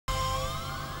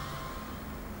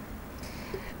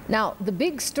Now, the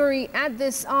big story at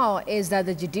this hour is that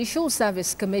the Judicial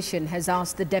Service Commission has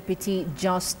asked the Deputy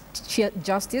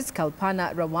Justice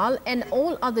Kalpana Rawal and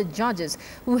all other judges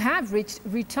who have reached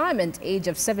retirement age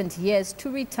of 70 years to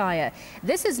retire.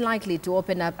 This is likely to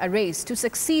open up a race to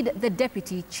succeed the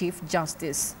Deputy Chief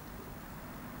Justice.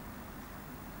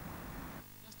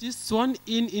 Justice sworn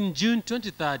in June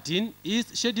 2013 is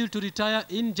scheduled to retire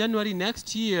in January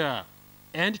next year.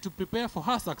 And to prepare for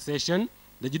her succession,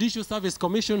 the Judicial Service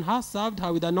Commission has served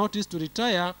her with a notice to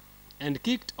retire and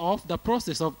kicked off the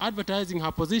process of advertising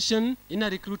her position in a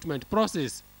recruitment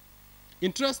process.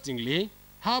 Interestingly,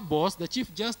 her boss, the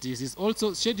Chief Justice, is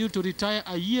also scheduled to retire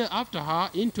a year after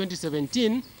her in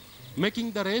 2017,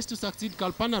 making the race to succeed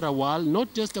Kalpana Rawal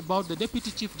not just about the Deputy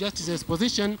Chief Justice's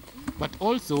position, but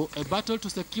also a battle to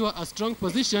secure a strong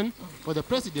position for the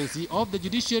presidency of the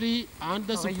judiciary and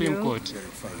the Supreme Court.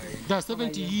 The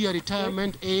 70-year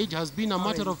retirement age has been a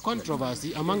matter of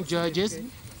controversy among judges,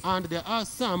 and there are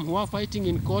some who are fighting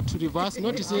in court to reverse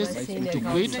notices to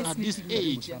quit at this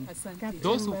age.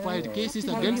 Those who filed cases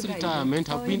against retirement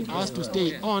have been asked to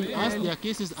stay on as their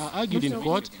cases are argued in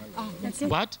court,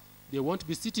 but they won't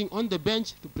be sitting on the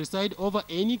bench to preside over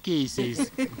any cases.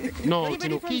 No,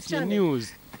 KTN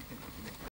News.